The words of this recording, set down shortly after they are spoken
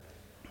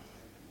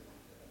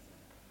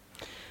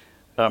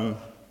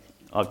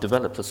I've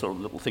developed a sort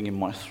of little thing in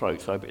my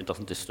throat, so I hope it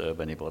doesn't disturb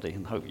anybody,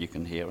 and hope you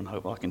can hear, and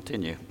hope I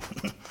continue.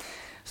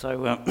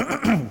 So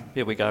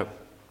here we go.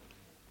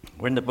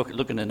 We're in the book,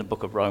 looking in the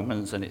book of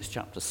Romans, and it's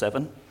chapter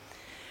 7.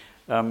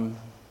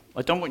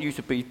 I don't want you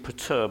to be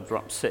perturbed or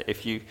upset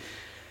if you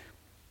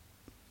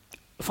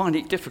find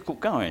it difficult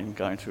going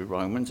through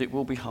Romans. It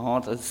will be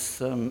hard,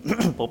 as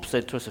Bob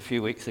said to us a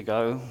few weeks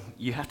ago.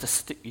 You have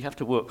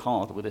to work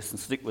hard with this and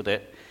stick with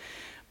it.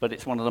 But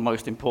it's one of the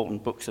most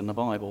important books in the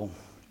Bible,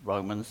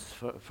 Romans,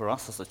 for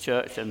us as a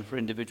church and for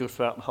individuals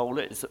throughout the whole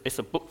earth. It's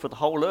a book for the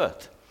whole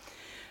earth,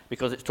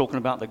 because it's talking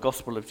about the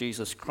gospel of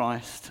Jesus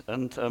Christ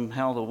and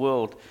how the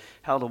world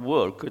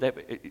could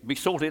ever be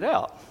sorted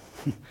out,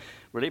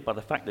 really, by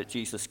the fact that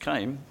Jesus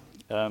came.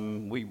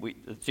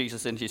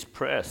 Jesus in his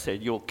prayer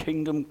said, "Your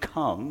kingdom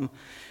come,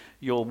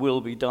 your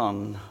will be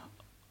done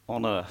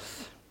on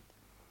earth."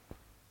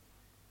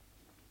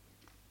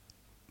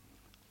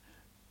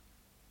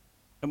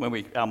 And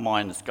when our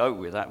minds go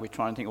with that, we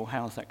try and think, well,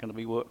 how's that going to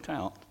be worked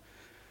out?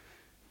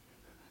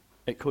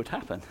 It could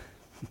happen.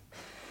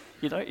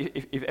 You know,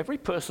 if every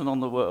person on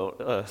the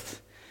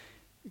earth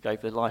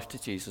gave their life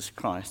to Jesus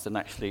Christ and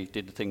actually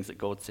did the things that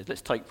God said.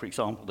 Let's take, for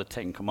example, the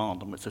Ten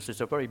Commandments. This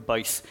is a very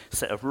base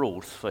set of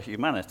rules for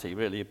humanity,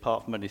 really,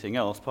 apart from anything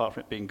else, apart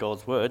from it being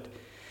God's word.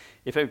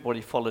 If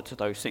everybody followed to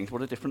those things,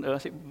 what a different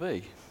earth it would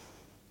be.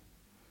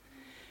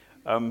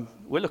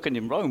 We're looking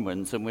in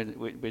Romans, and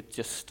we're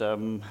just...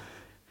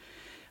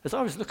 as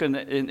I was looking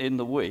in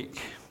the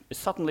week,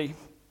 suddenly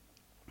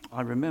I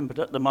remembered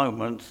at the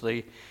moment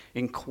the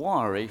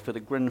inquiry for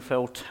the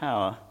Grenfell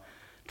Tower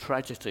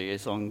tragedy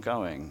is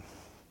ongoing.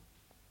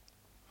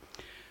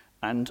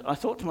 And I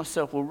thought to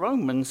myself, well,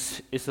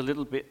 Romans is a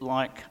little bit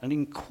like an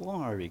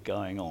inquiry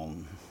going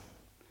on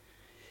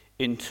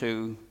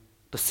into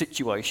the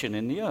situation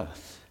in the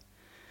earth,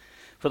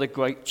 for the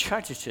great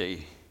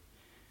tragedy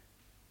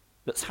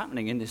that's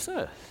happening in this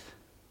earth.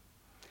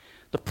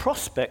 The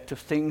prospect of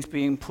things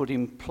being put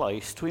in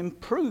place to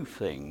improve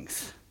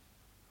things.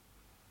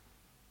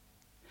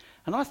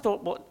 And I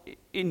thought, what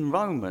in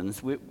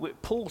Romans,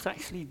 Paul's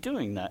actually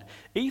doing that.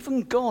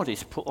 Even God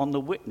is put on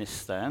the witness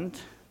stand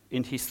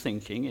in his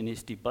thinking, in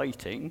his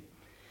debating.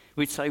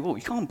 We'd say, well,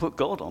 you can't put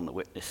God on the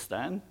witness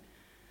stand.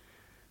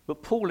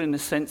 But Paul, in a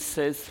sense,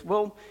 says,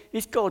 well,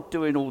 is God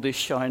doing all this,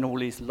 showing all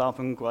his love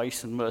and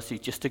grace and mercy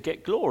just to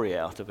get glory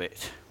out of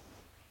it?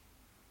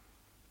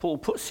 Paul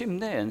puts him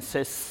there and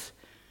says,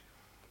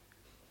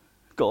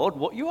 God,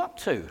 what are you up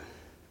to?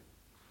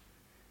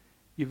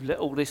 You've let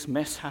all this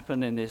mess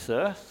happen in this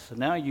earth, and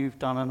now you've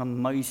done an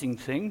amazing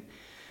thing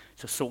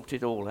to sort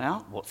it all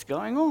out. What's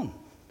going on?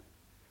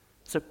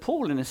 So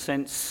Paul, in a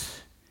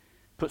sense,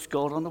 puts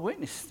God on the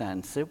witness stand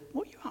and says,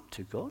 what are you up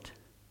to, God?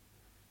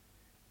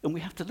 And we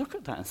have to look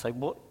at that and say,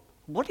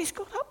 what is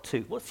God up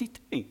to? What's he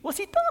doing? What's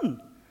he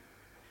done?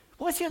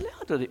 Why is he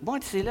allowed it? Why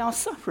does he allow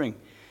suffering?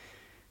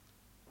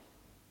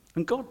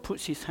 And God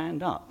puts his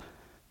hand up.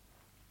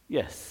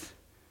 Yes,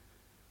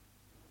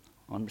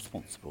 I'm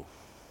responsible.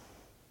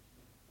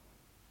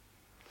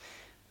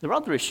 There are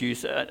other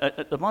issues.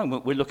 At the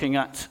moment, we're looking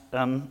at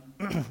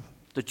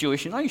the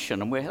Jewish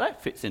nation and where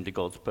that fits into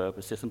God's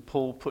purposes. And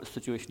Paul puts the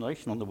Jewish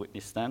nation on the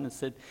witness stand and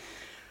said,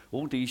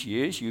 all these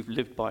years you've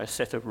lived by a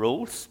set of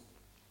rules,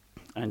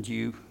 and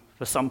you,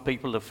 for some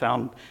people, have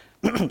found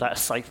that a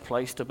safe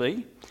place to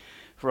be.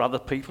 For other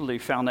people, who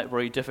found that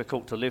very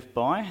difficult to live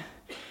by,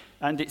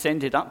 and it's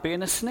ended up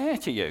being a snare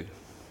to you.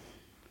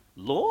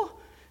 Law?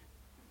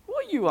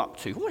 What are you up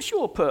to? What's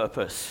your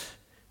purpose?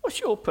 What's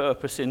your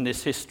purpose in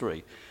this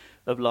history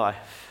of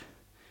life?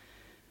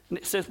 And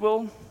it says,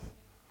 well,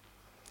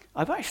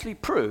 I've actually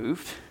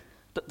proved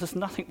that there's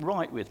nothing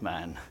right with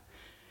man.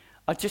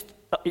 I've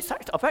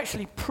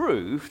actually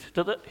proved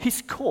that at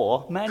his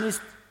core, man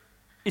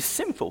is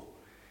sinful.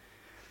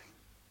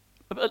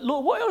 But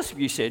Lord, what else have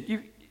you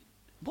said?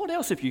 What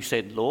else have you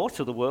said, Lord,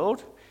 to the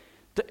world?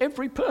 That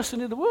every person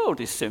in the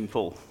world is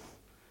sinful.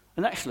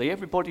 And actually,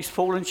 everybody's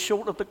fallen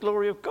short of the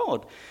glory of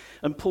God.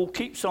 And Paul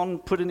keeps on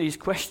putting these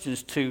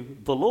questions to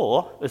the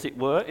law, as it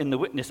were, in the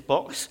witness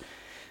box,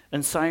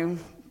 and saying,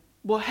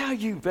 well, how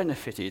you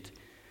benefited?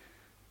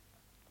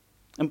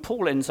 And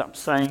Paul ends up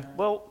saying,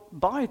 well,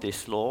 by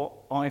this law,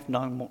 I've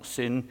known what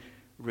sin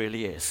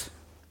really is.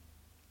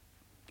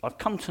 I've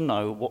come to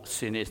know what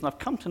sin is, and I've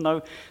come to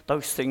know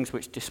those things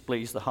which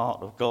displease the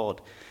heart of God.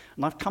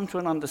 And I've come to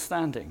an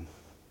understanding.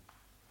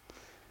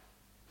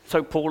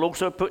 So Paul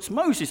also puts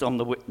Moses on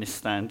the witness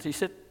stand. He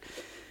said,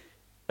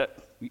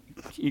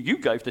 you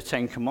gave the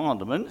Ten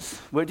Commandments.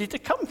 Where did they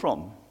come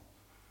from?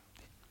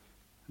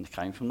 And they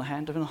came from the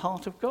hand and the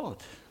heart of God.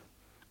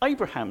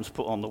 Abraham's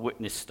put on the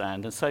witness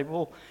stand and say,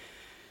 well,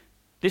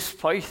 this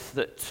faith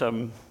that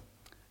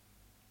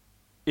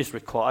is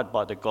required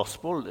by the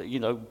gospel,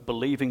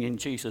 believing in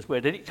Jesus,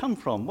 where did it come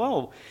from?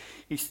 Well,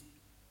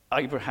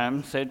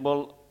 Abraham said,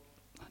 well,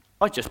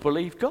 I just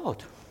believe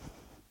God.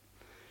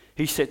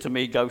 He said to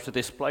me, go to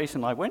this place,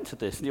 and I went to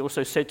this. And he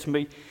also said to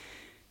me,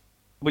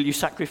 will you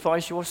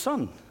sacrifice your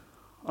son?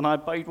 And I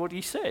obeyed what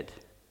he said.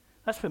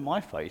 That's where my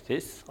faith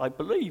is. I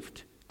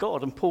believed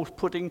God, and Paul's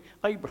putting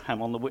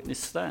Abraham on the witness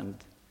stand.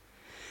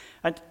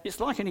 And it's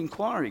like an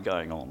inquiry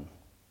going on.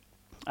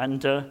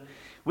 And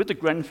with the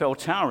Grenfell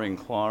Tower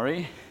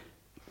inquiry,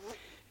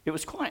 it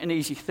was quite an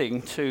easy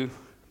thing to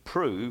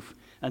prove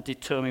and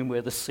determine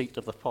where the seat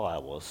of the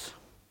fire was.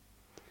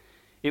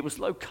 It was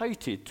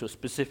located to a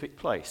specific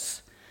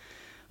place.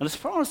 And as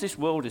far as this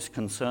world is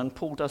concerned,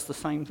 Paul does the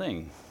same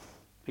thing.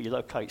 He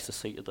locates the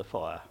seat of the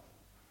fire.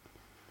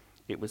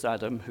 It was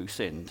Adam who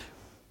sinned,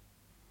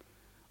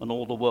 and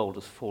all the world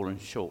has fallen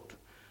short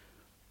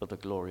of the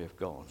glory of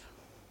God.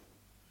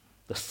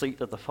 The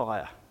seat of the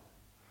fire.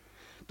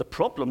 The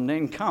problem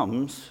then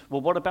comes,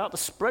 well, what about the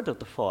spread of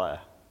the fire?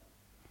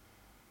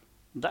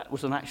 That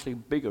was an actually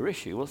bigger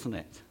issue, wasn't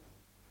it?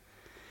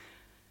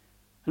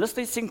 And as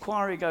this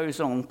inquiry goes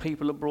on,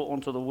 people are brought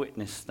onto the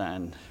witness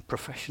stand,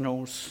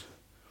 professionals,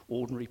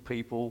 ordinary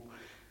people,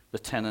 the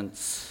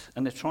tenants,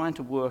 and they're trying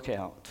to work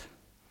out.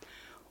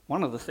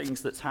 One of the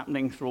things that's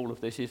happening through all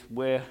of this is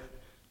where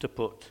to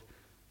put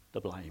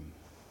the blame.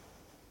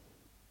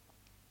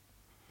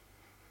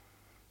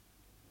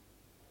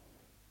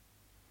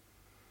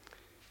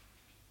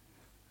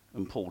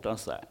 And Paul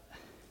does that.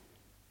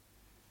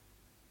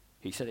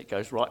 He said it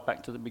goes right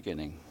back to the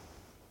beginning.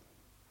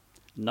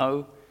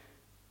 No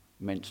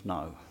meant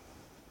no.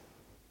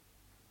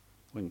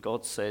 When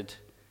God said,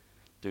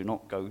 do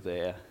not go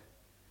there,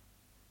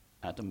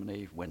 Adam and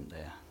Eve went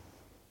there.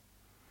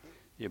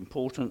 The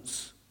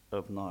importance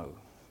of no.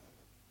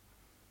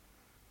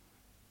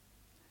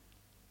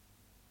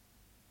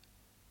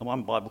 And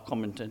one Bible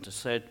commentator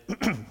said,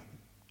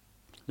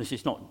 this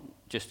is not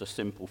just a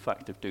simple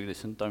fact of do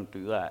this and don't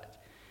do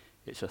that.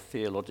 It's a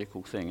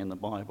theological thing in the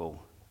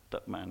Bible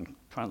that man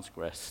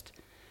transgressed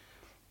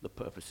the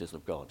purposes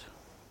of God.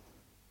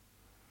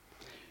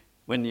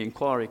 When the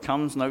inquiry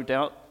comes, no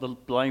doubt the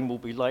blame will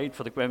be laid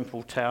for the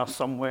Grenfell Tower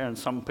somewhere and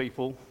some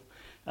people,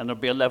 and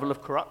there'll be a level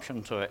of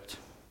corruption to it.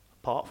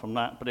 Apart from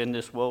that, but in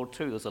this world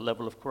too, there's a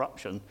level of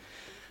corruption.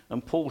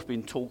 And Paul's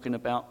been talking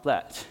about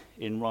that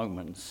in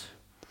Romans.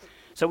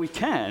 So we've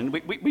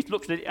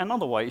looked at it in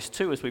other ways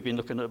too, as we've been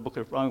looking at the book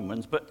of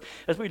Romans, but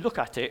as we look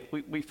at it,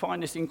 we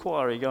find this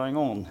inquiry going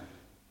on.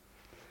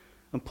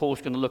 And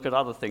Paul's going to look at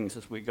other things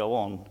as we go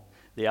on,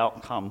 the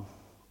outcome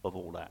of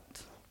all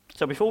that.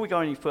 So before we go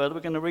any further,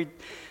 we're going to read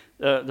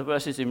the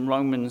verses in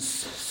Romans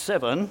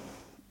 7,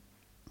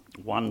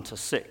 1 to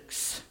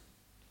 6.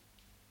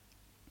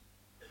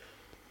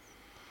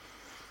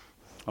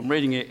 I'm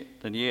reading it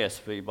in the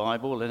ESV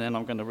Bible, and then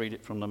I'm going to read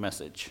it from the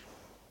Message.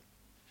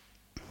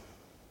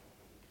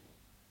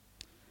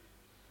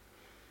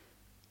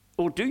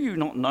 Or do you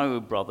not know,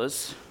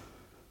 brothers,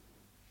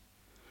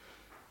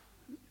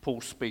 Paul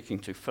speaking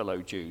to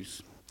fellow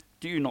Jews,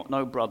 do you not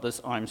know,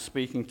 brothers, I'm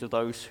speaking to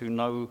those who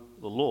know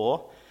the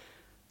law,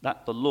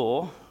 that the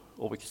law,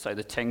 or we could say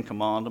the Ten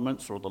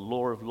Commandments, or the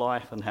law of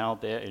life and how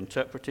they're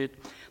interpreted,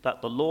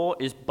 that the law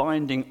is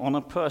binding on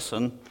a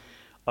person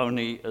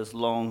only as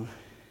long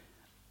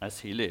as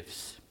he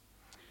lives.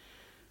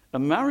 A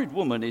married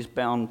woman is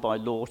bound by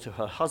law to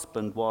her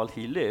husband while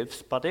he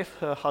lives, but if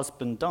her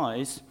husband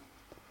dies,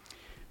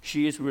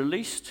 she is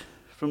released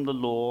from the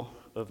law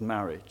of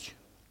marriage.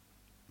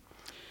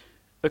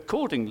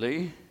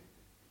 Accordingly,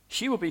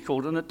 she will be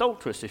called an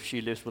adulteress if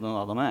she lives with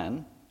another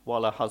man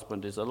while her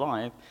husband is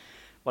alive,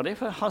 but if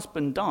her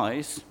husband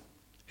dies,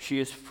 she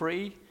is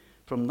free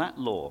from that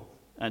law,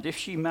 and if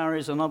she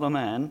marries another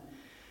man,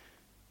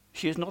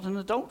 she is not an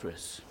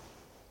adulteress.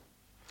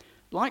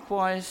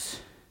 Likewise,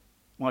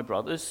 my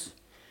brothers,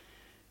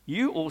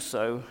 you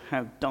also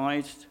have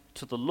died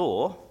to the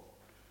law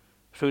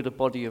through the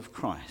body of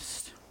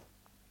Christ,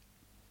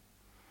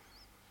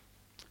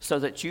 so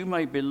that you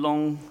may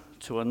belong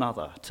to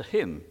another, to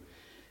him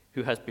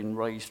who has been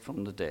raised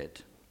from the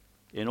dead,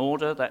 in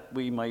order that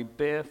we may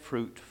bear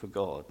fruit for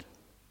God.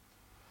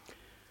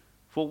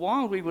 For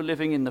while we were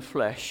living in the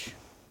flesh,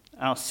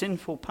 our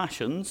sinful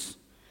passions,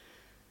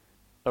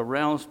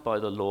 aroused by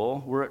the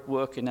law, were at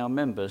work in our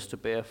members to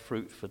bear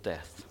fruit for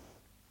death.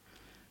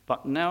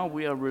 But now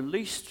we are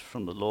released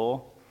from the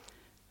law,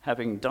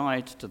 having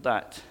died to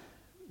that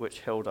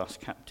which held us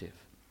captive,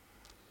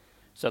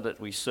 so that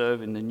we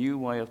serve in the new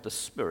way of the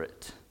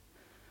Spirit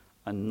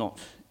and not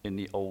in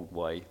the old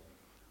way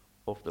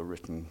of the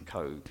written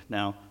code.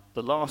 Now,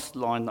 the last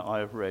line that I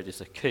have read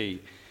is a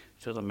key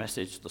to the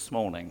message this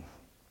morning.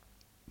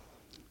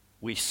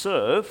 We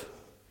serve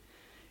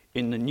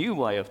in the new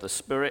way of the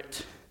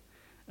Spirit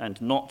and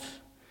not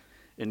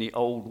in the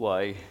old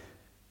way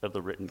of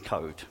the written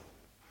code.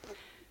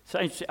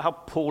 So how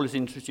Paul is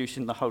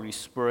introducing the Holy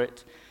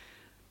Spirit,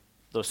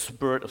 the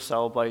Spirit of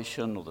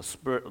salvation or the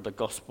Spirit of the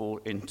gospel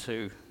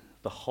into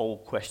the whole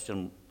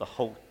question, the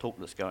whole talk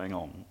that's going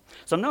on.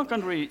 So I'm now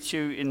going to read it to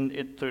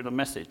you through the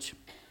Message.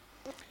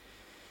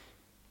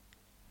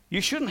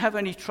 You shouldn't have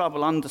any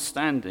trouble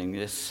understanding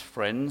this,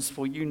 friends,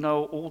 for you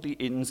know all the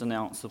ins and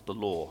outs of the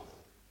law,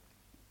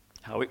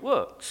 how it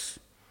works,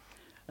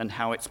 and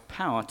how its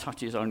power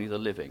touches only the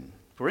living.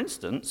 For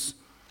instance,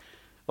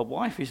 a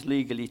wife is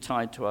legally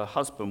tied to her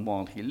husband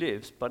while he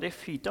lives, but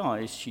if he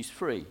dies, she's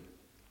free.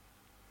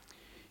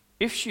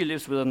 If she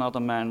lives with another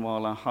man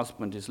while her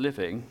husband is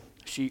living,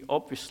 she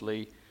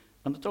obviously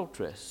an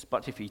adulteress.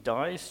 But if he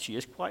dies, she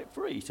is quite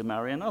free to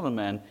marry another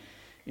man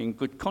in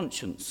good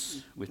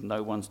conscience with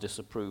no one's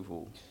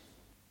disapproval.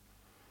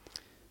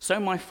 So,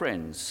 my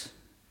friends,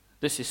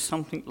 this is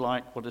something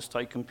like what has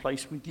taken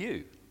place with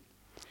you.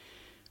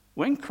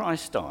 When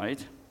Christ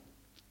died,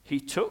 he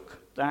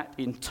took that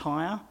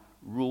entire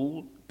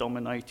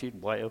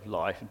rule-dominated way of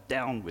life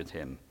down with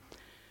him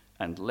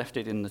and left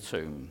it in the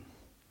tomb,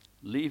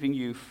 leaving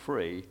you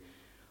free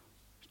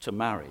to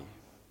marry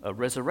a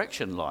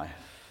resurrection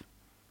life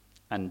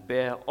and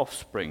bear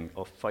offspring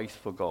of faith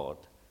for God.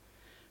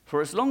 For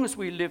as long as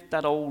we lived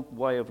that old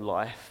way of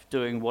life,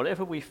 doing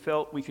whatever we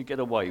felt we could get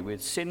away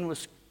with, sin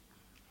was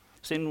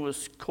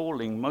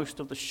calling most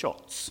of the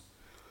shots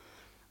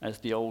as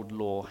the old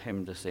law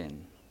hemmed us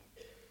in.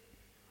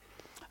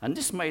 And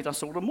this made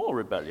us all the more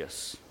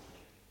rebellious.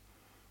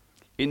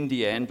 In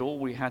the end, all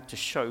we had to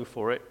show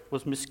for it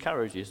was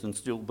miscarriages and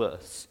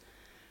stillbirths.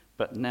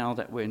 But now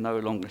that we're no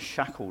longer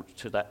shackled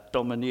to that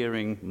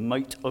domineering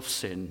mate of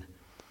sin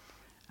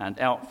and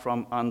out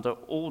from under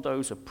all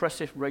those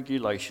oppressive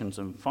regulations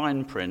and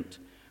fine print,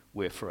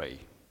 we're free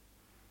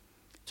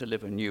to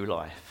live a new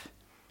life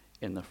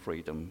in the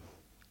freedom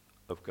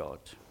of God.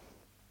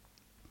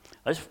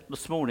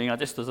 This morning,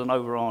 just as an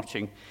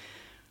overarching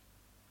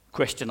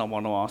question I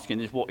want to ask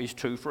is, what is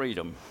true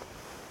freedom?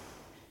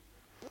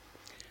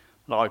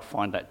 And I'd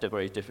find that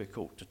very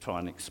difficult to try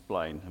and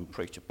explain and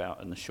preach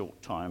about in the short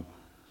time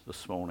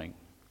this morning.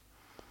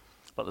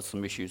 But there's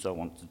some issues I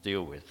want to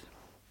deal with.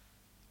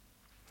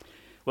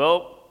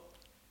 Well,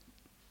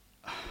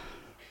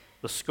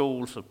 the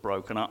schools have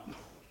broken up.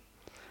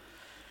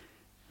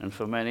 And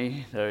for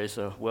many, there is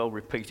a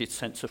well-repeated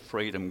sense of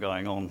freedom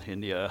going on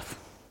in the earth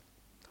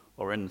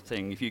or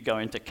anything. If you go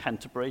into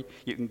Canterbury,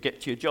 you can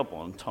get to your job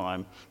on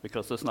time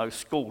because there's no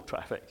school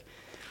traffic.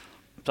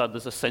 So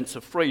there's a sense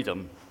of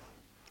freedom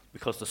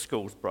because the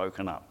school's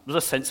broken up.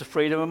 There's a sense of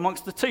freedom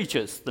amongst the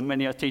teachers. The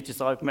many teachers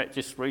I've met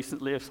just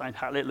recently are saying,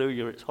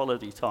 hallelujah, it's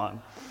holiday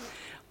time.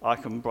 I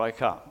can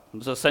break up.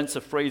 There's a sense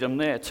of freedom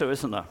there too,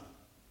 isn't there?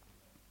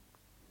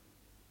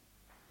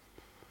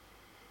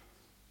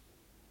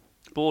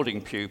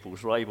 Boarding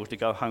pupils are able to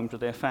go home to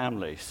their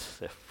families.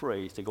 They're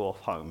free to go off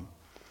home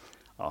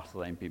after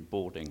they've been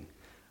boarding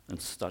and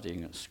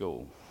studying at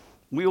school.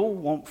 We all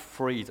want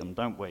freedom,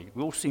 don't we?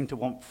 We all seem to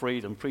want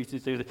freedom, free to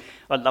do.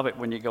 I love it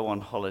when you go on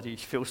holiday. You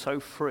feel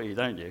so free,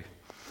 don't you?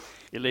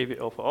 You leave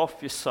it off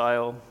your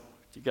sail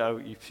to go.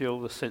 You feel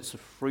the sense of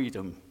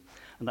freedom,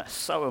 and that's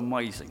so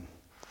amazing.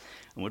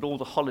 And with all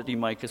the holiday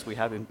makers we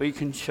have in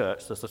Beacon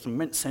Church, there's this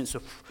immense sense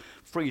of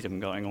freedom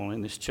going on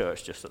in this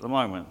church just at the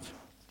moment.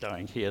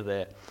 Going here,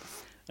 there,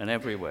 and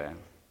everywhere.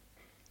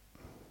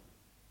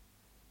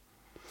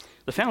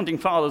 The founding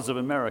fathers of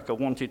America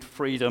wanted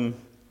freedom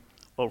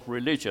of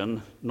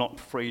religion, not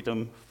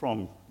freedom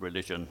from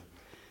religion,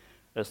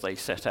 as they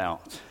set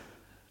out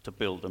to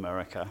build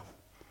America.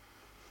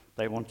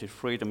 They wanted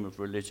freedom of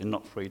religion,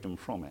 not freedom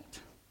from it.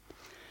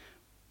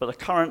 But the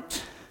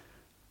current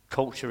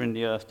culture in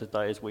the earth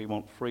today is we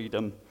want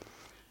freedom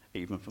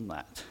even from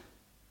that.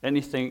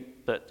 Anything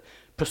that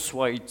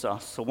persuades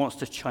us or wants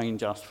to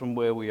change us from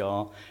where we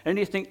are,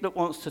 anything that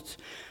wants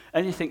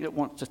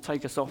to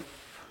take us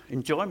off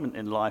enjoyment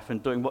in life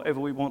and doing whatever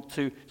we want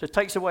to, that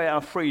takes away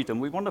our freedom.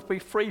 We want to be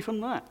free from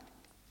that.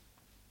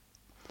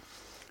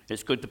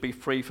 It's good to be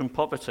free from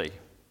poverty.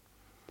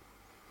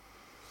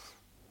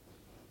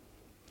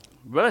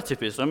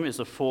 Relativism is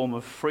a form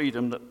of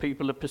freedom that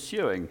people are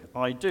pursuing.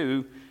 I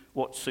do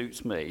what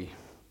suits me.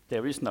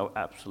 There is no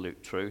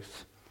absolute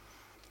truth.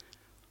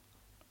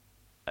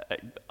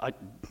 I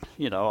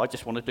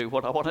just want to do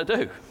what I want to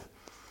do.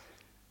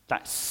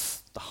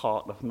 That's the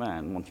heart of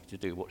man, wanting to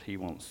do what he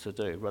wants to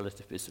do,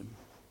 relativism.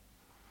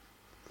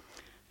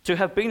 To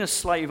have been a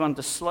slave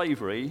under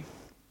slavery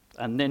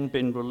and then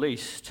been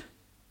released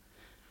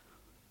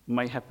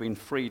may have been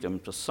freedom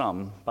to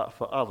some, but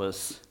for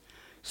others,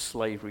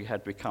 slavery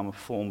had become a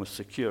form of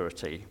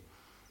security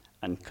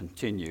and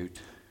continued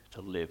to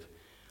live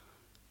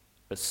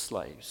as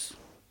slaves.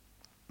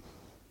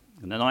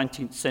 In the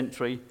 19th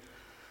century,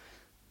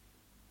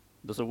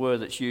 there's a word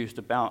that's used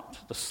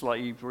about the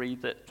slavery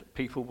that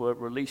people were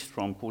released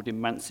from called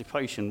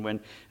emancipation,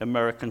 when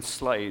American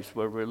slaves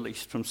were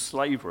released from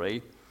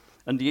slavery.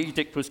 And the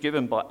edict was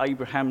given by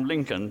Abraham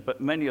Lincoln,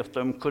 but many of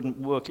them couldn't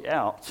work it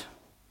out.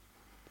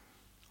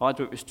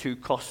 Either it was too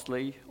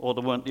costly or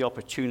there weren't the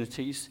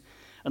opportunities,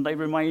 and they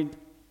remained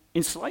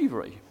in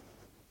slavery.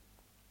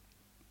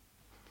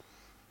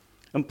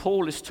 And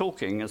Paul is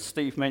talking, as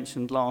Steve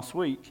mentioned last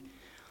week,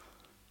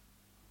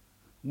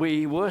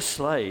 we were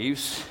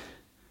slaves,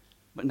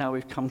 but now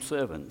we've become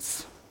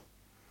servants.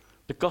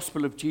 The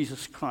gospel of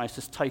Jesus Christ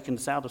has taken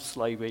us out of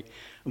slavery,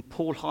 and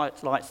Paul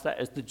highlights that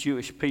as the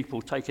Jewish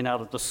people taken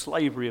out of the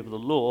slavery of the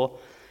law.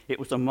 It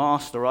was a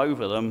master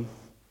over them,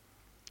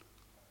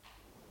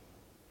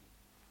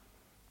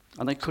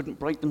 and they couldn't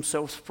break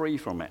themselves free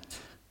from it.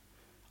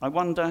 I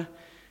wonder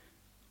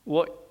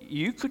what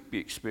you could be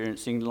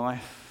experiencing in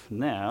life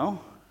now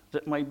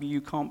that maybe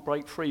you can't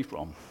break free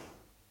from?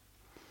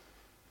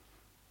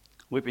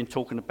 We've been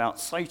talking about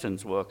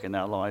Satan's work in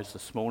our lives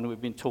this morning. We've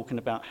been talking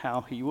about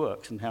how he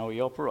works and how he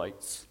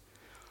operates.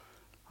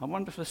 I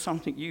wonder if there's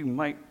something you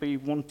might be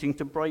wanting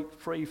to break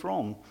free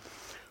from.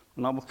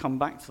 And I will come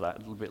back to that a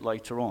little bit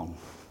later on.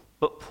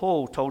 But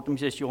Paul told them, he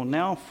says, you're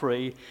now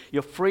free.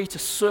 You're free to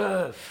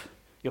serve.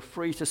 You're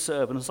free to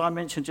serve. And as I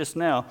mentioned just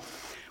now,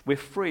 we're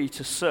free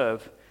to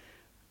serve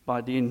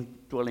by the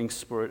indwelling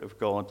Spirit of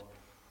God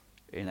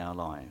in our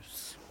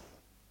lives.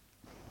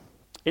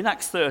 In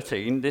Acts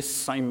 13, this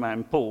same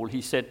man, Paul,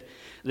 he said,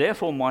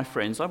 therefore, my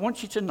friends, I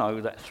want you to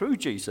know that through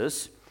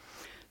Jesus,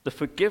 the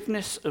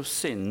forgiveness of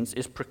sins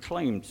is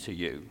proclaimed to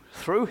you.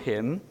 Through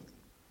him,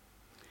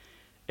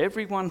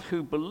 everyone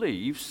who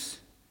believes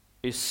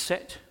is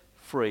set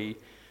free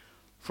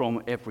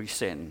from every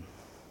sin.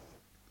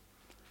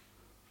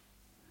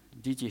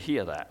 Did you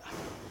hear that?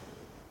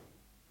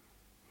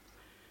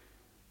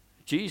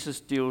 Jesus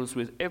deals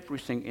with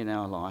everything in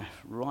our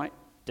life, right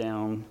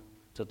down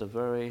to the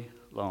very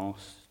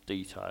last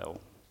detail.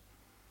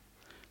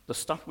 The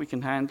stuff we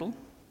can handle,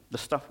 the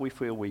stuff we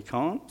feel we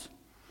can't,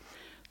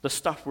 the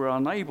stuff we're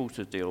unable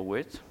to deal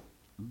with,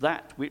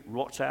 that which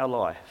rots our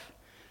life.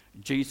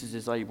 Jesus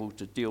is able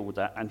to deal with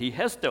that, and he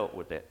has dealt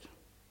with it.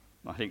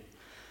 I think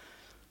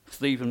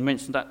Stephen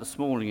mentioned that this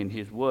morning in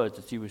his words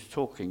as he was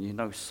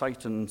talking,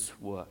 Satan's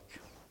work.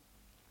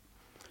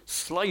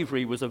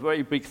 Slavery was a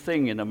very big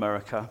thing in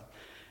America,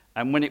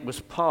 and when it was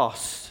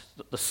passed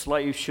that the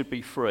slaves should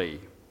be free,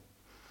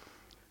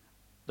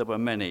 there were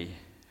many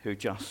who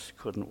just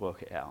couldn't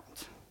work it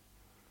out.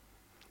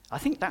 I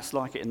think that's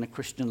like it in the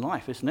Christian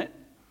life, isn't it?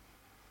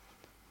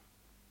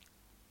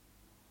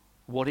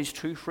 What is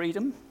true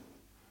freedom?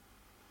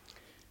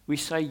 We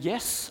say,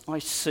 yes, I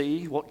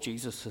see what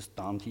Jesus has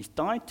done. He's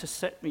died to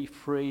set me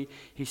free.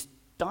 He's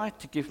died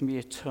to give me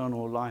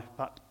eternal life,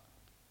 but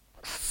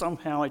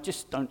somehow I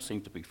just don't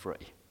seem to be free.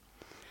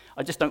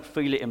 I just don't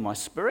feel it in my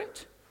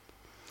spirit.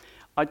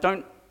 I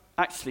don't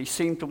actually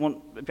seem to be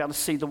able to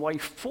see the way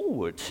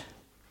forward.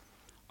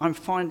 I'm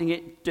finding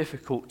it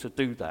difficult to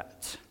do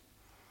that.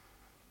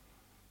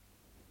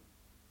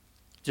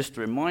 Just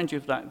to remind you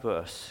of that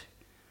verse,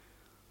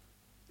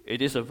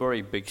 it is a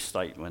very big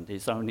statement.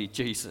 It's only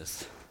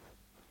Jesus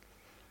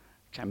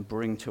can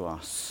bring to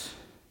us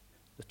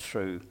the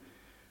true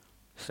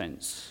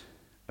sense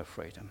of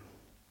freedom.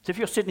 So if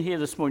you're sitting here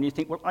this morning, you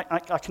think, well, I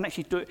can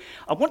actually do it.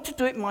 I want to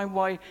do it my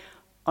way.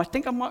 I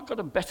think I might have got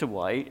a better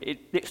way.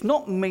 It's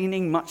not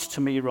meaning much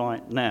to me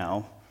right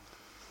now.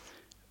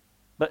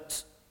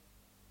 But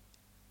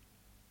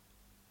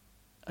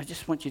I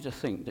just want you to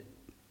think that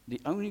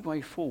the only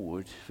way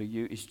forward for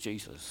you is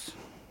Jesus.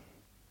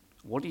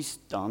 What he's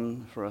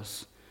done for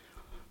us,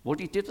 what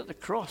he did at the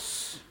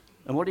cross,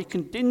 and what he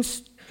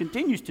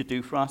continues to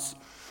do for us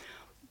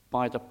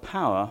by the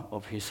power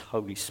of his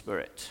Holy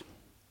Spirit.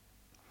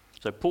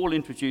 So Paul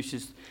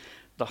introduces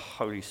the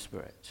Holy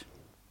Spirit.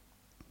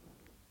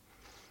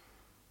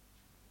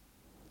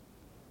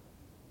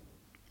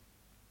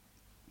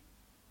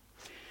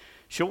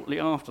 Shortly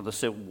after the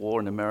Civil War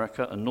in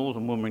America, a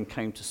northern woman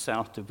came to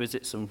South to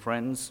visit some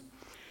friends.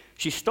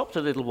 She stopped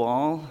a little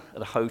while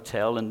at a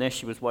hotel, and there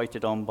she was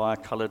waited on by a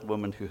coloured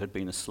woman who had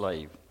been a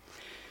slave.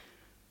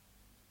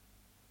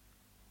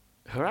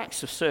 Her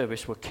acts of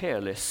service were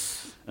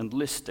careless and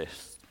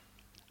listless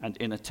and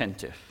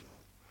inattentive.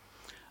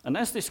 And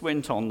as this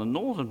went on, the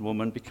northern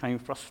woman became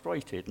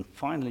frustrated, and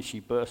finally she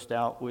burst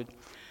out with,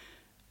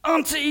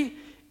 "Auntie,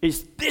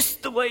 is this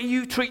the way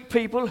you treat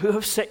people who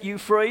have set you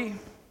free?"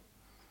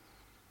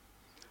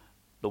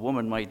 The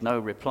woman made no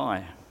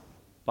reply,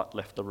 but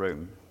left the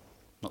room,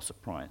 not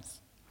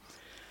surprised.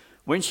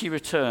 When she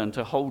returned,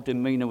 her whole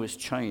demeanour was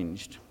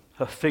changed.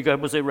 Her figure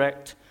was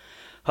erect,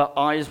 her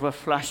eyes were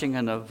flashing,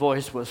 and her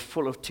voice was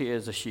full of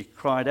tears as she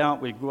cried out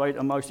with great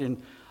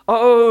emotion,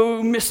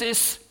 "Oh,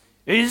 missus,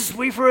 is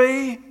we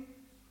free?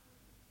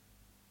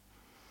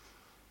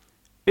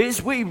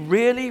 Is we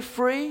really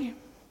free?"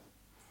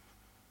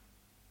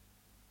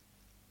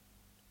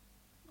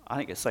 I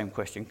think the same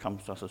question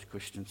comes to us as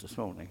Christians this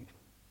morning.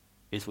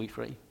 Is we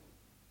free?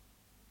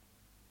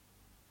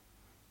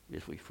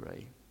 Is we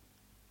free?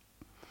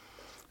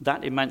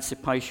 That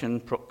emancipation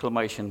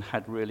proclamation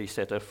had really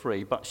set her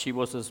free, but she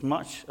was as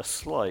much a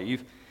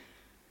slave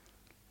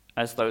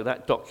as though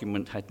that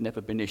document had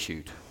never been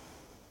issued.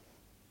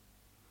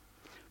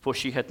 For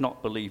she had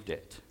not believed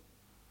it.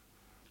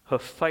 Her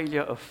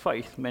failure of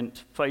faith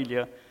meant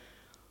failure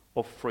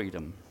of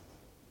freedom.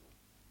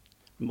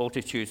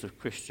 Multitudes of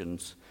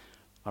Christians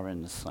are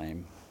in the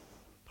same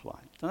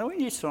plight. And we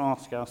need to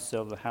ask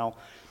ourselves,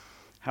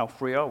 how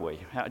free are we?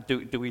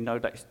 Do we know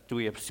that? Do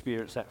we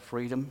experience that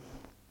freedom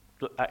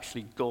that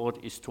actually God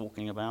is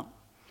talking about?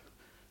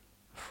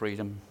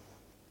 Freedom.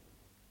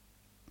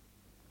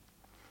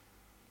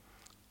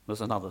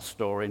 There's another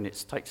story, and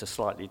it takes a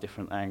slightly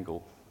different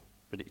angle,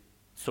 but it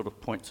sort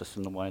of points us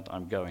in the way that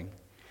I'm going.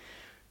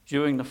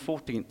 During the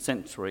 14th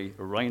century,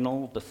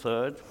 Reynold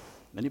III,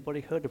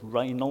 anybody heard of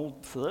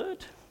Reynold III?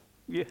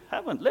 You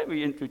haven't? Let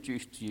me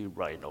introduce to you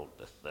Reynold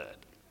III.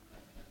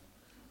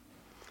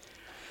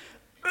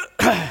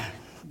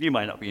 You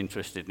may not be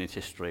interested in his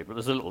history, but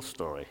there's a little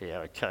story here,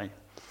 okay?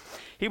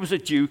 He was a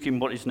duke in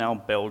what is now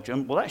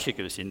Belgium. Well, that should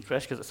give us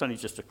interest because it's only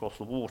just across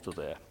the water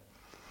there.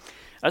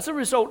 As a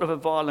result of a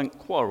violent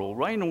quarrel,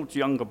 Reynold's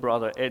younger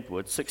brother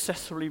Edward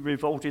successfully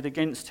revolted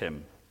against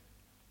him.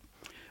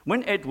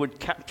 When Edward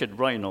captured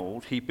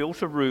Reynold, he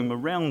built a room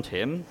around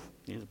him.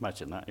 You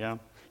imagine that, yeah?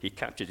 He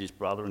captured his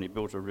brother and he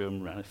built a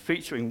room around it,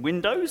 featuring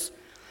windows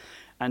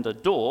and a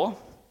door,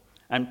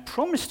 and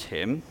promised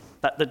him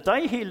that the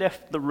day he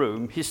left the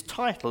room, his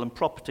title and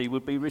property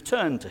would be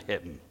returned to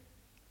him.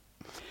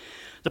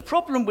 The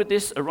problem with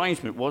this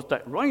arrangement was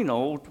that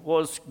Reynold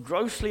was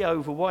grossly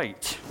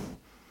overweight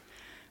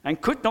and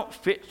could not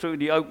fit through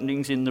the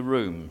openings in the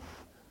room.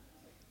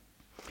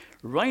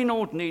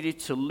 Reynold needed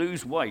to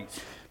lose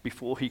weight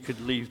before he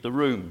could leave the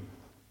room.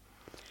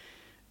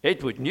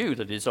 Edward knew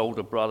that his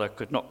older brother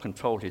could not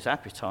control his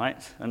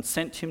appetite and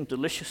sent him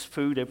delicious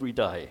food every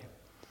day.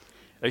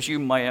 As you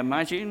may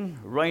imagine,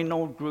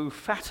 Reynold grew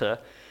fatter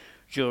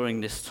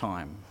during this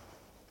time.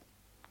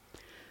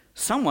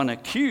 Someone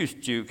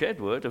accused Duke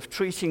Edward of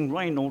treating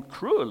Reynold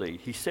cruelly.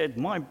 He said,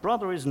 "My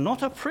brother is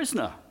not a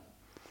prisoner.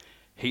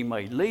 He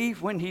may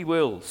leave when he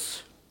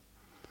wills."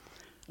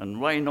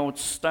 And Reynold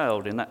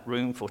stayed in that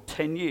room for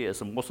 10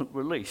 years and wasn't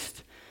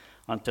released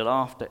until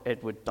after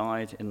Edward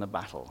died in the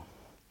battle.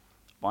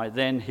 By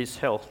then, his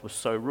health was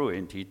so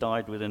ruined, he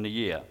died within a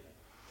year.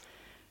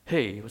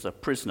 He was a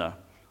prisoner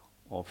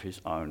of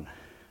his own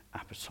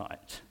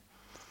appetite.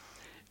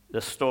 The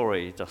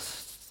story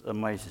just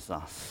amazes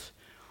us.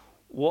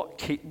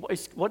 What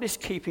is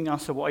keeping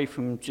us away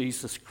from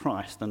Jesus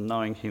Christ and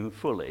knowing him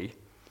fully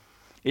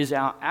is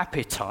our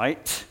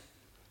appetite.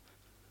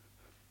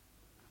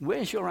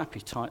 Where's your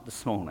appetite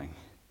this morning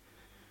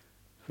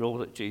for all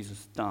that Jesus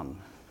has done?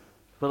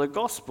 For the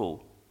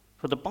gospel,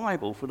 for the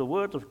Bible, for the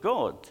word of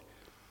God?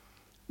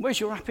 Where's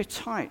your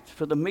appetite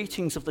for the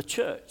meetings of the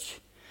church?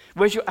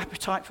 Where's your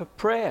appetite for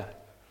prayer?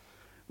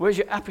 Where's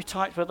your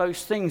appetite for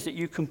those things that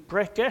you can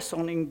guess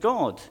on in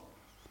God?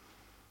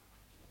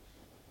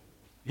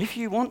 If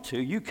you want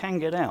to, you can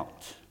get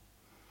out.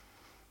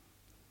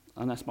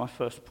 And that's my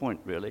first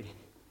point, really.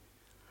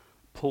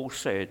 Paul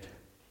said,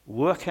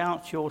 work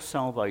out your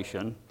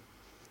salvation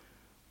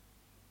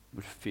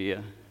with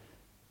fear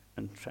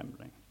and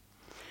trembling.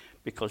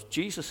 Because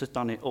Jesus has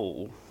done it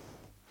all,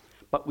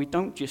 but we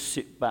don't just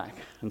sit back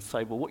and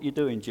say, well, what are you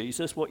doing,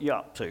 Jesus? What are you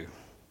up to?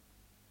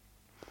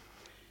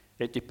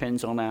 It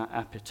depends on our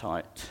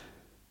appetite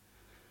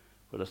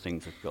for the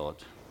things of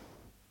God.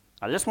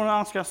 I just want to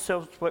ask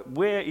ourselves,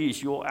 where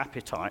is your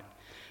appetite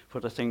for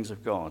the things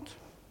of God?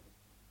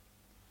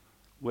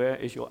 Where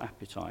is your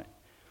appetite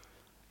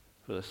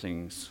for the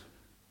things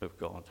of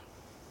God?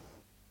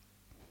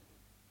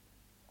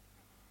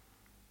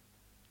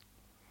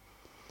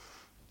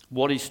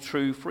 What is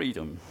true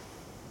freedom?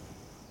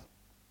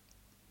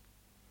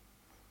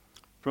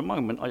 For a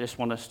moment, I just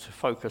want us to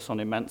focus on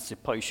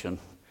emancipation.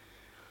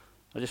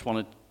 I just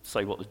want to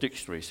say what the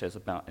dictionary says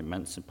about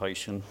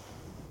emancipation.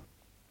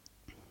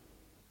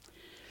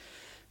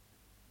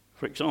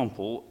 For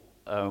example,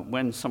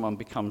 when someone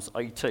becomes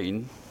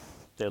 18,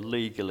 they're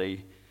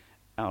legally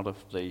out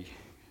of the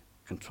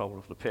control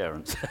of the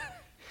parents.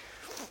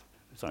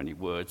 It's only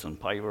words on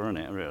paper, isn't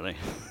it, really?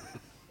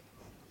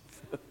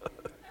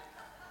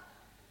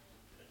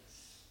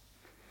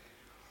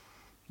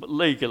 But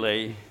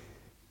legally,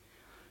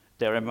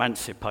 they're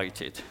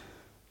emancipated,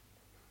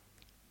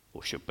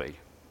 or should be,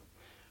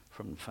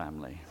 from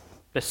family.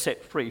 They're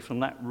set free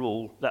from that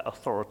rule, that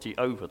authority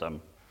over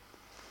them.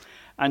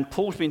 And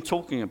Paul's been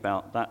talking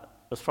about that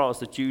as far as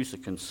the Jews are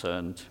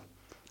concerned.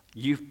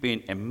 You've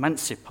been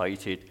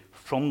emancipated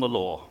from the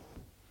law.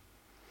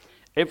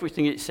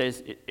 Everything it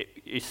says,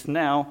 it's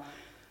now,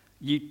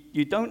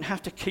 you don't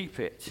have to keep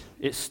it.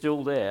 It's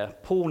still there.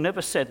 Paul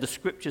never said, the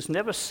scriptures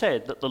never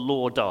said that the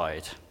law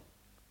died.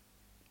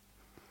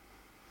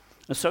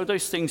 And so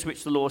those things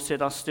which the law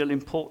said are still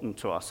important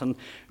to us. And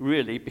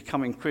really,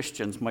 becoming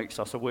Christians makes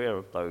us aware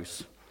of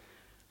those,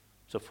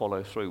 to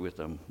follow through with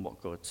them,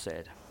 what God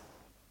said.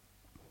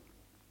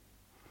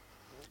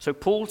 So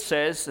Paul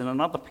says in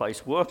another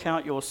place, work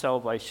out your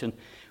salvation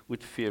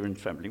with fear and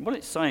trembling. What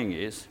it's saying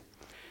is,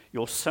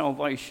 your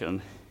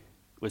salvation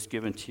was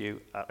given to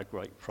you at a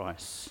great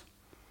price,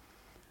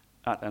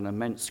 at an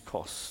immense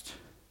cost.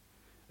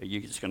 Are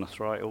you just going to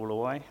throw it all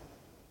away?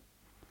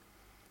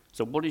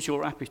 So what is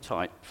your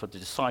appetite for the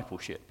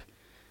discipleship,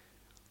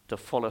 to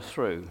follow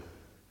through,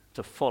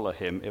 to follow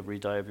him every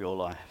day of your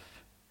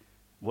life?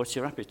 What's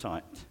your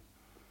appetite?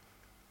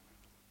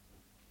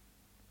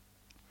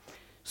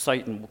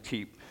 Satan will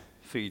keep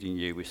feeding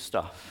you with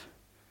stuff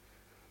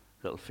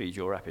that'll feed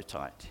your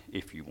appetite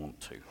if you want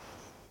to.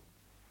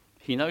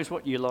 He knows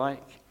what you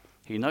like.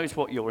 He knows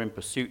what you're in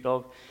pursuit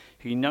of.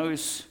 He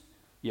knows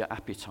your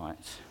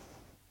appetite.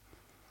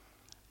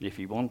 And if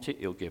you want it,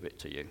 he'll give it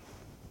to you.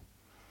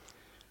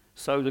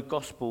 So the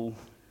gospel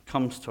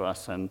comes to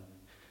us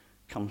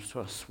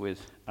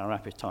with our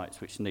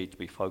appetites which need to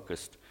be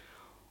focused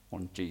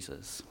on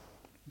Jesus.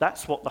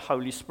 That's what the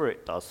Holy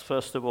Spirit does,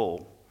 first of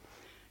all.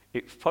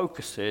 It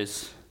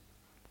focuses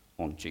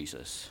on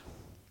Jesus.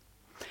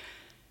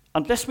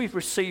 Unless we've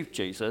received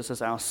Jesus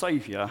as our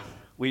Saviour,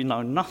 we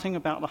know nothing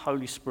about the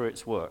Holy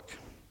Spirit's work.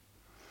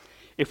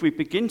 If we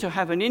begin to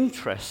have an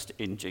interest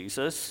in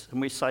Jesus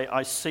and we say,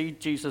 I see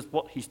Jesus,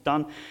 what he's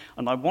done,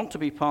 and I want to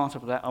be part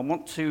of that, I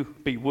want to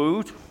be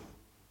wooed.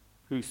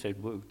 Who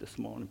said wooed this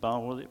morning?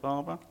 Barbara, was it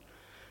Barbara?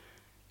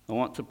 I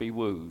want to be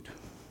wooed.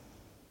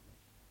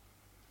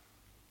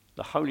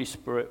 The Holy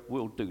Spirit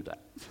will do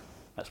that.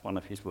 That's one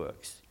of his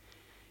works.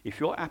 If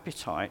your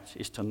appetite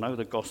is to know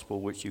the gospel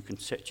which you can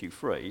set you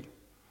free,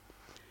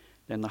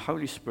 then the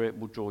Holy Spirit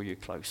will draw you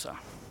closer.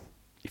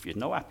 If you've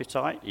no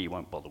appetite, he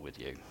won't bother with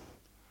you.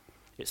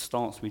 It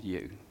starts with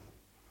you.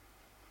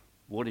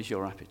 What is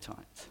your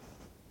appetite?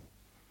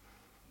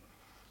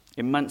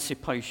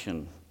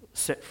 Emancipation,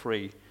 set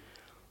free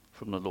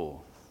from the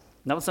law.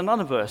 Now there's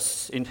another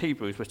verse in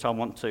Hebrews which I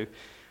want to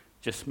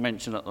just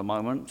mention at the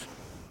moment.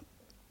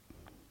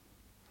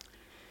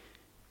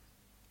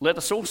 Let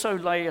us also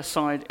lay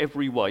aside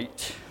every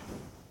weight.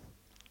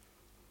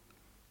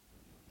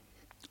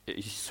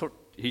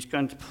 He's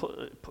going to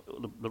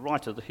the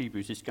writer of the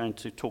Hebrews is going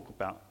to talk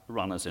about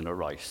runners in a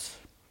race.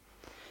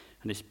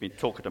 And he's been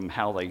talking to them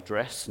how they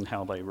dress and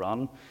how they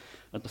run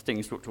and the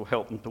things which will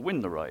help them to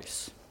win the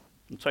race.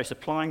 And so he's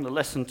applying the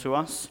lesson to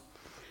us.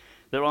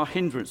 There are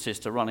hindrances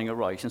to running a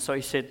race. And so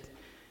he said,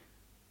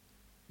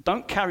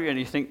 don't carry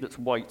anything that's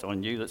weight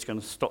on you that's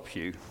going to stop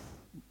you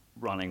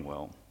running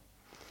well.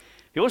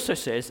 He also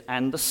says,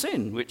 and the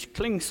sin, which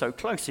clings so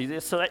closely.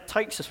 So that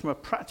takes us from a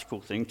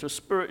practical thing to a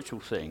spiritual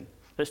thing.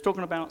 So it's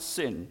talking about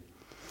sin.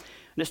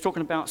 And it's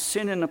talking about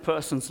sin in a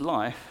person's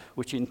life,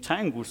 which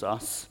entangles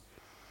us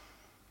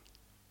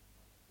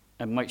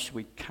and makes sure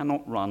we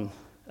cannot run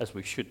as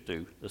we should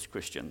do as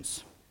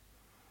Christians.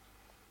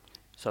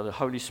 So the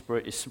Holy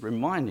Spirit is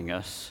reminding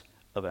us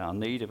of our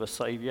need of a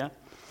Saviour,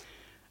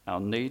 our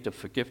need of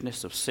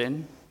forgiveness of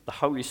sin. The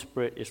Holy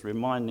Spirit is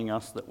reminding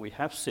us that we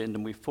have sinned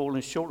and we've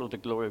fallen short of the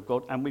glory of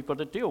God and we've got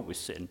to deal with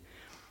sin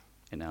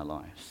in our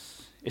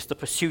lives. It's the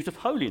pursuit of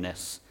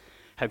holiness.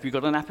 Have you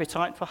got an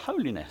appetite for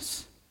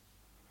holiness?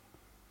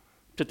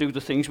 To do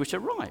the things which are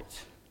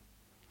right.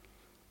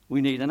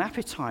 We need an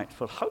appetite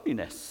for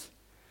holiness.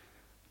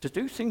 To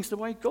do things the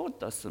way God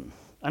does them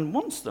and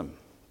wants them.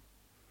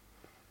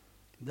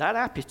 That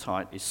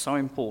appetite is so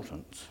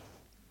important.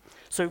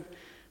 So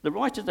the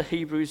writer of the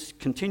Hebrews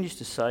continues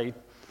to say,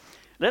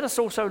 let us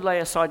also lay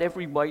aside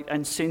every weight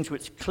and sins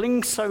which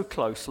cling so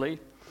closely,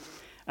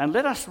 and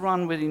let us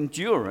run with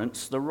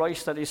endurance the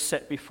race that is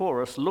set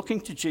before us,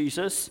 looking to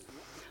Jesus,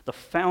 the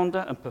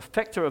founder and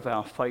perfecter of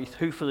our faith,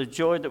 who for the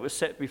joy that was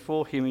set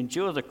before him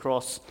endured the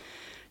cross,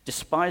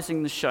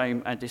 despising the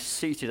shame, and is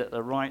seated at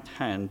the right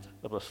hand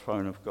of the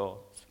throne of God.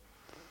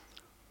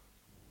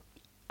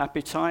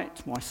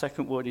 Appetite, my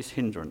second word is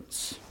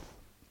hindrance.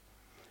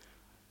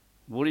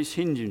 What is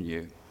hindering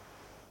you?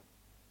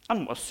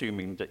 I'm not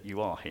assuming that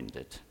you are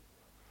hindered.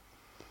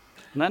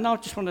 And then I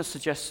just want to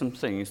suggest some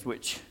things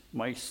which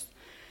may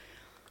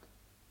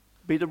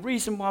be the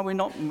reason why we're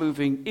not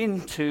moving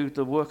into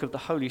the work of the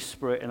Holy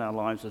Spirit in our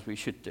lives as we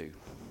should do.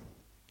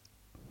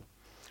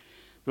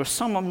 There are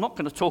some I'm not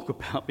going to talk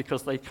about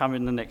because they come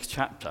in the next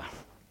chapter.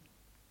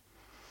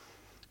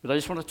 But I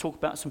just want to talk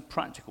about some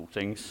practical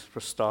things for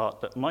a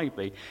start that may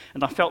be.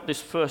 And I felt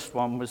this first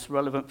one was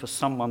relevant for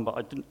someone,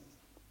 but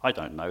I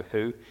don't know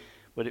who,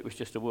 but it was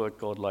just a word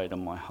God laid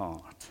on my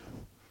heart.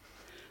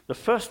 The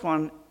first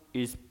one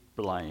is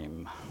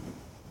blame.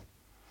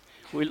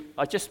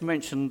 I just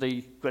mentioned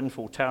the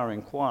Grenfell Tower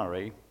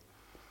inquiry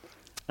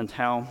and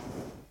how,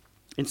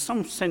 in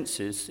some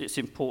senses, it's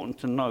important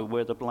to know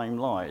where the blame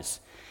lies.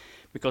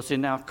 Because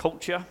in our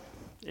culture,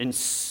 in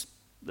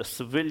the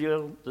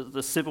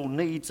civil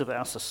needs of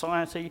our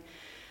society,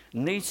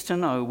 needs to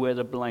know where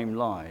the blame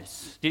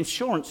lies. The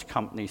insurance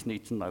companies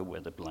need to know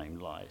where the blame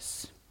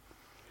lies,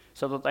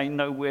 so that they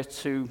know where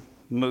to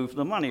move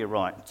the money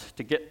right,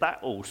 to get that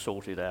all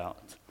sorted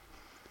out.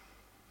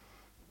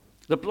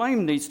 The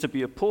blame needs to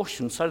be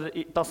apportioned so that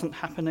it doesn't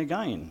happen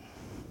again,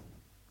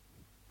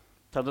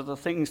 so that the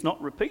thing's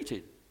not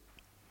repeated.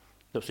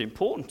 It's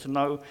important to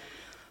know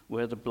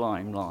where the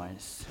blame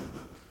lies.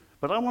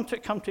 But I want to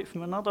come to it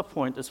from another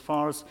point as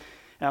far as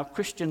our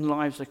Christian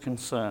lives are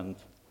concerned.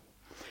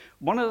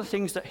 One of the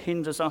things that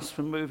hinders us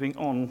from moving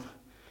on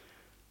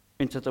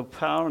into the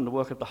power and the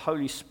work of the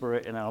Holy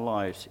Spirit in our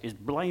lives is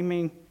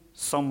blaming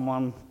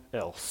someone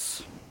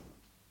else.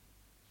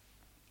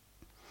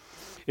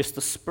 It's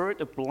the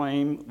spirit of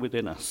blame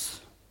within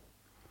us.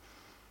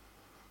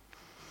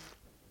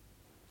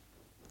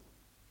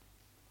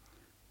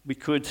 We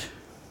could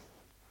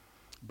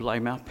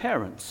blame our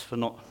parents for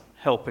not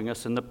helping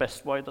us in the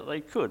best way that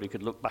they could. We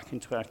could look back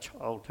into our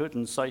childhood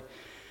and say,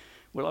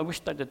 well, I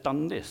wish they'd have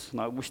done this, and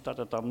I wish they'd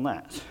have done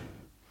that.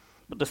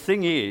 But the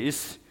thing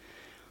is,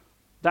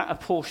 that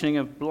apportioning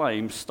of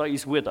blame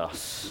stays with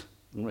us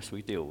unless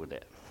we deal with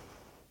it.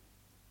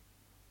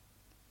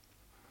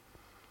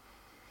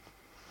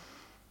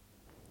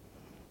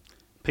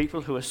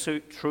 People who are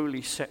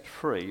truly set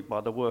free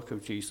by the work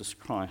of Jesus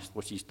Christ,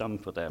 what he's done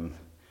for them,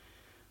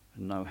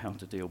 and know how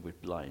to deal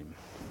with blame,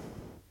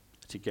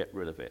 to get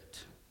rid of it.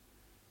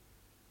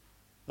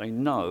 They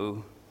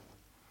know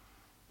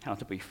how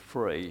to be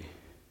free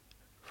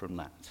from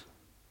that.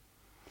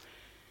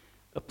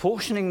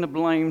 Apportioning the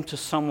blame to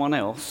someone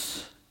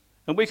else,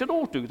 and we could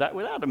all do that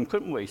with Adam,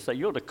 couldn't we? Say,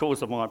 you're the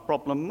cause of my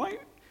problem, mate.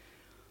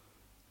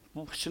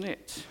 Portion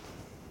it.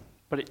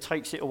 But it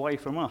takes it away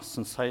from us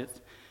and says,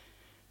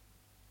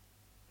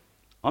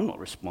 I'm not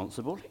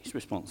responsible, he's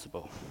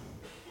responsible.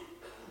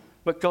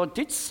 But God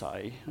did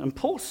say, and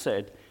Paul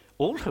said,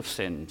 all have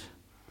sinned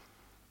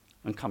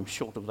and come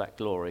short of that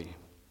glory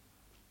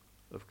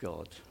of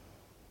God.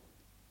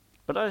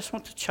 But I just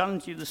want to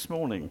challenge you this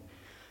morning.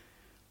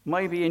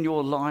 Maybe in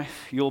your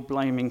life you're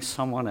blaming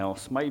someone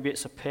else. Maybe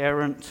it's a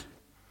parent.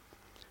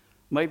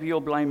 Maybe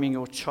you're blaming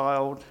your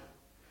child.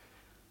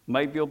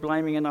 Maybe you're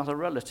blaming another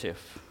relative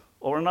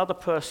or another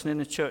person in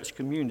the church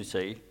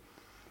community.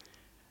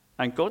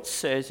 And God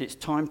says it's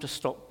time to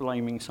stop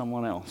blaming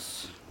someone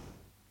else,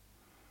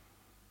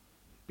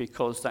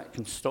 because that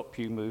can stop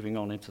you moving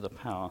on into the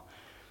power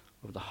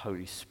of the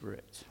Holy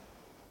Spirit.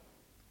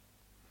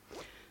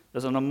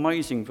 There's an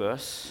amazing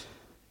verse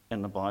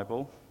in the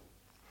Bible,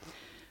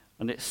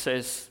 and it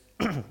says,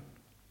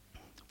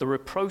 the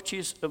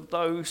reproaches of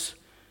those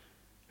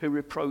who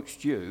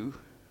reproached you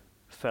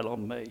fell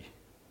on me.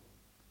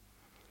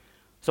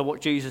 So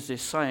what Jesus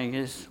is saying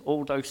is,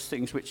 all those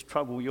things which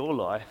trouble your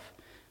life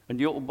and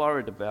you're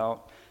worried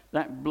about,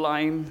 that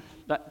blame,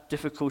 that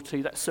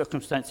difficulty, that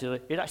circumstance,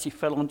 it actually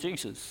fell on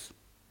Jesus.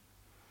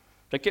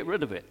 They get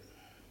rid of it.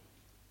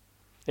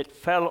 It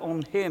fell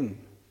on him.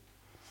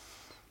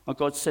 And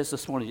God says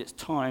this morning, it's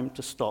time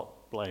to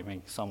stop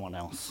blaming someone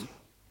else.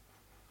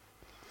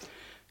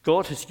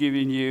 God has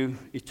given you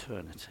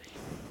eternity.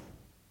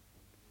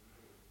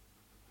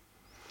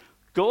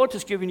 God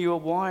has given you a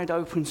wide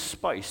open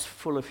space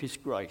full of his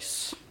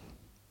grace.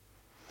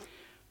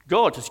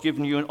 God has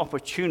given you an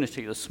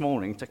opportunity this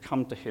morning to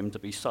come to him to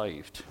be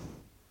saved.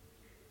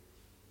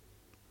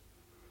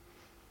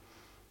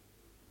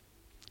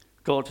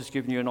 God has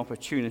given you an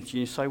opportunity.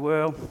 You say,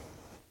 well,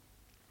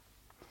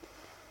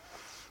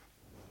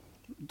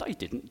 they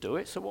didn't do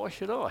it, so why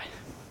should I?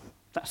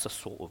 That's a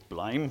sort of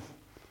blame.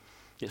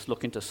 It's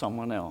looking to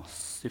someone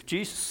else.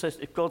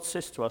 If God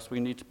says to us we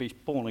need to be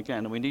born again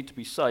and we need to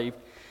be saved,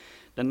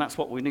 then that's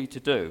what we need to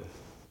do.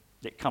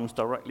 It comes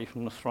directly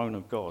from the throne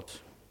of God.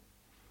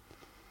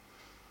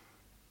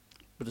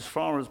 But as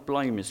far as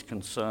blame is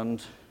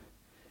concerned,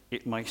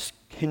 it may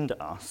hinder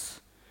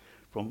us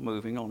from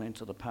moving on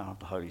into the power of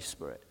the Holy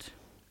Spirit.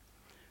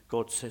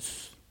 God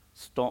says,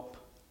 stop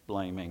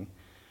blaming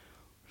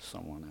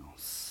someone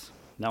else.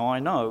 Now I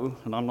know,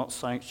 and I'm not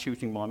saying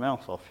shooting my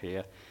mouth off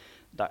here,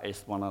 that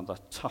is one of the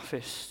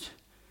toughest,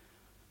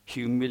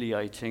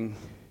 humiliating,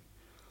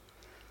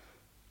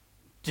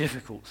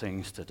 difficult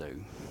things to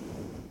do.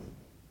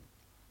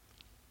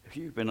 If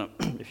you've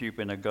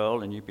been a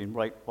girl and you've been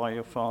raped by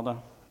your father,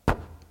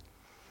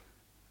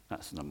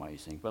 that's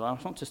amazing. But I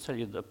want to tell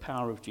you that the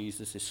power of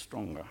Jesus is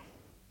stronger.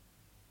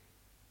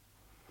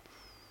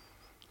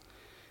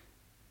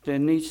 There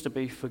needs to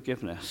be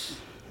forgiveness.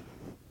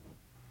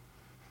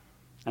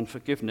 And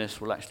forgiveness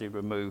will actually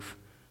remove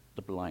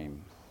the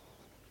blame.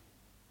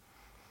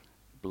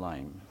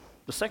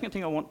 The second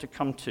thing I want to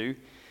come to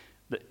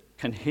that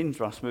can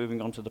hinder us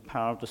moving on to the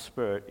power of the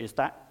Spirit is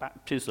that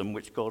baptism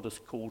which God has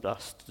called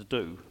us to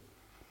do.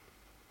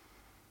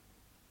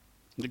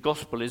 The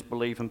gospel is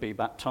believe and be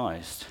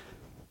baptized.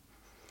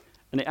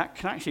 And it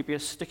can actually be a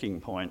sticking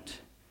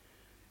point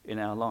in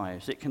our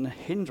lives. It can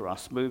hinder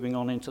us moving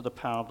on into the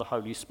power of the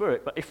Holy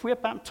Spirit. But if we're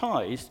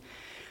baptized,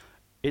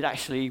 it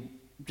actually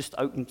just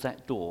opens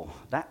that door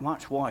that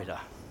much wider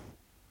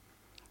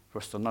for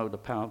us to know the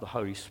power of the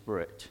Holy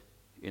Spirit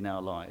in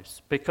our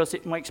lives, because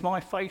it makes my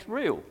faith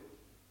real.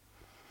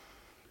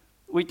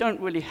 We don't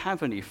really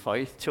have any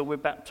faith till we're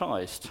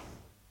baptized.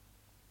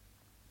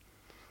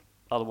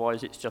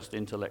 Otherwise, it's just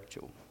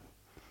intellectual.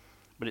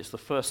 But it's the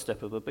first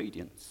step of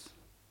obedience.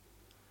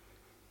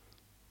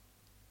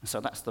 And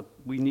so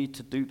we need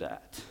to do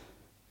that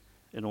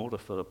in order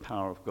for the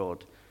power of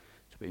God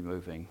to be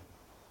moving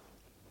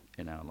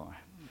in our life.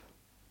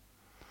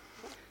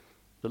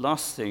 The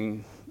last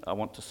thing I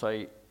want to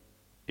say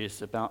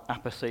is about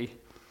apathy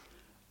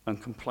and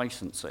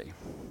complacency.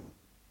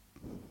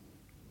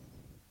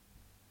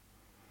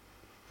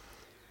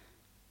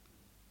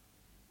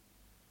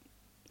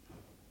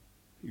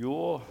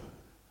 Your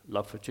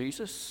love for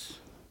Jesus,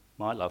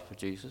 my love for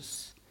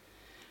Jesus,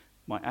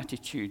 my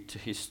attitude to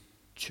his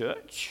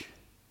church,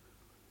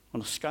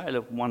 on a scale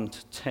of 1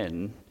 to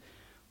 10,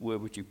 where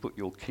would you put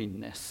your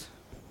keenness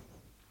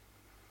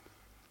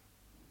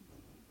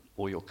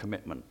or your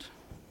commitment?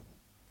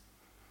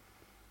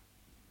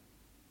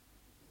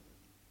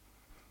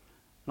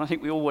 And I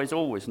think we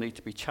always need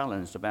to be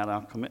challenged about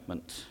our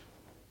commitment,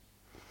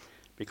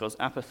 because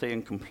apathy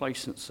and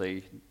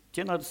complacency,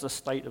 do you know there's a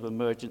state of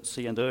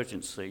emergency and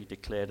urgency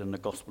declared in the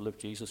gospel of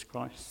Jesus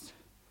Christ?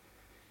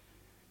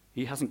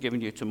 He hasn't given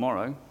you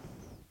tomorrow.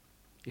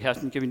 He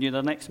hasn't given you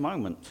the next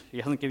moment. He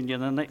hasn't given you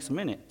the next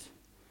minute.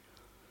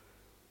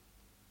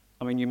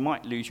 I mean, you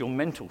might lose your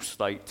mental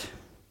state.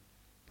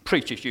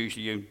 Preachers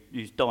usually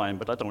use dying,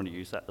 but I don't want to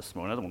use that this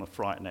morning. I don't want to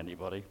frighten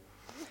anybody.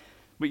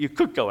 But you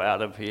could go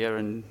out of here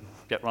and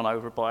get run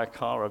over by a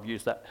car. I've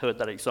heard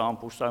that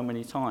example so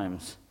many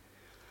times.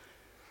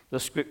 The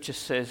scripture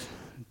says,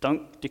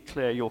 don't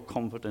declare your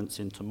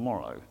confidence in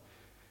tomorrow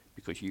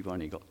because you've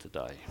only got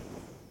today.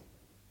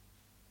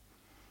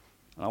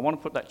 And I want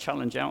to put that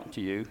challenge out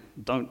to you.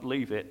 Don't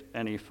leave it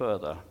any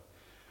further.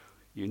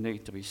 You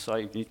need to be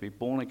saved. You need to be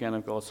born again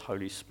of God's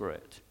Holy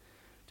Spirit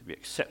to be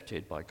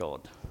accepted by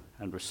God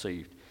and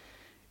received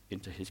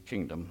into his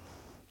kingdom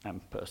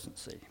and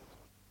personcy.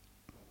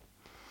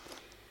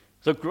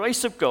 The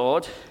grace of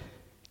God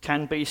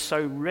can be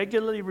so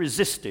regularly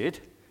resisted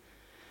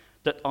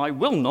that I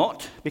will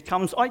not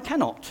becomes I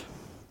cannot.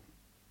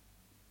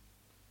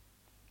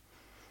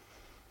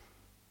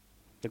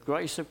 The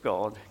grace of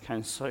God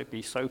can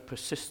be so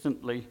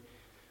persistently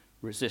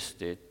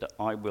resisted that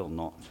I will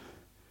not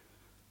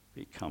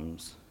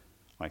becomes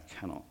I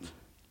cannot.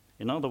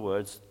 In other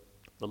words,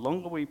 the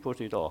longer we put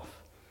it off,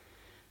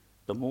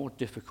 the more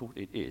difficult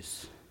it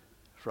is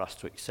for us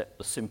to accept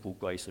the simple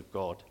grace of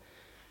God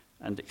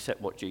and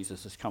accept what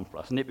Jesus has come for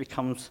us. And it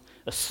becomes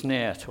a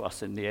snare to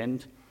us in the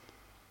end.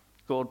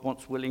 God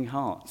wants willing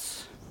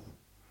hearts.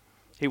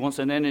 He wants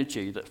an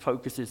energy that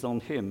focuses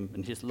on him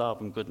and his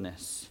love and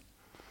goodness.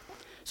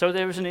 So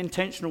there is an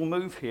intentional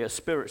move here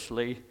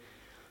spiritually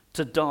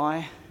to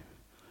die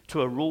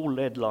to a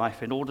rule-led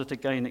life in order to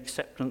gain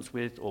acceptance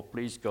with or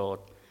please God.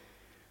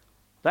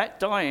 That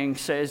dying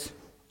says,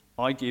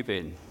 I give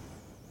in.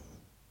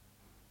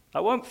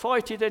 I won't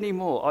fight it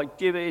anymore. I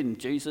give in,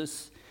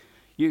 Jesus.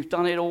 You've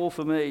done it all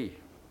for me.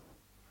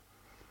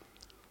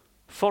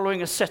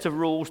 Following a set of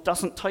rules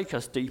doesn't take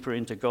us deeper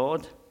into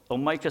God or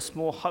make us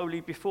more holy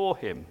before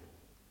him.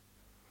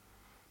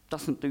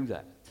 Doesn't do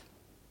that.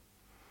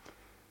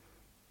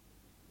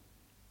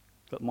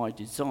 But my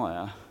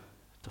desire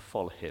to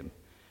follow him,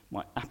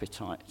 my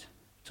appetite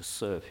to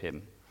serve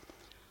him,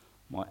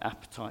 my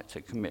appetite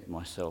to commit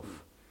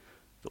myself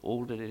to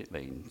all that it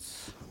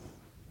means.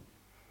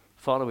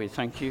 Father, we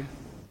thank you.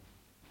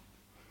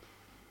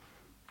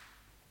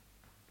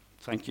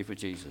 Thank you for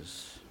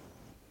Jesus.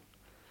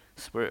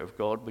 Spirit of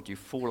God, would you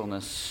fall on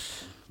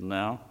us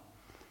now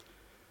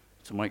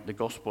to make the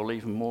gospel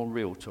even more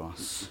real to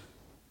us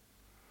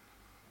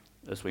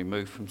as we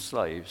move from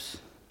slaves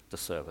to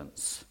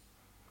servants.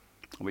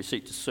 And we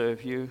seek to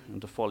serve you and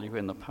to follow you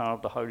in the power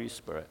of the Holy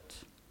Spirit.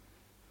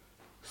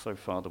 So,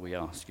 Father, we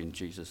ask in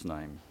Jesus'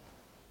 name.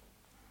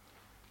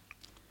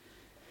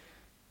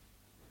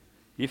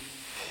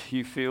 If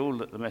you feel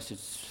that the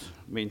message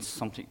means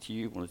something to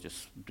you, want to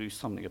just do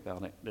something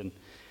about it, then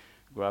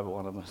grab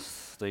one of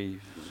us,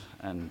 Steve,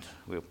 and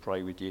we'll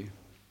pray with you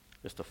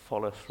just to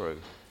follow through,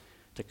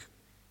 to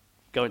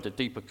go into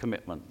deeper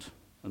commitment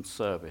and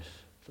service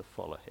to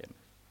follow him.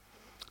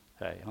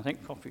 Okay, I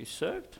think coffee is served.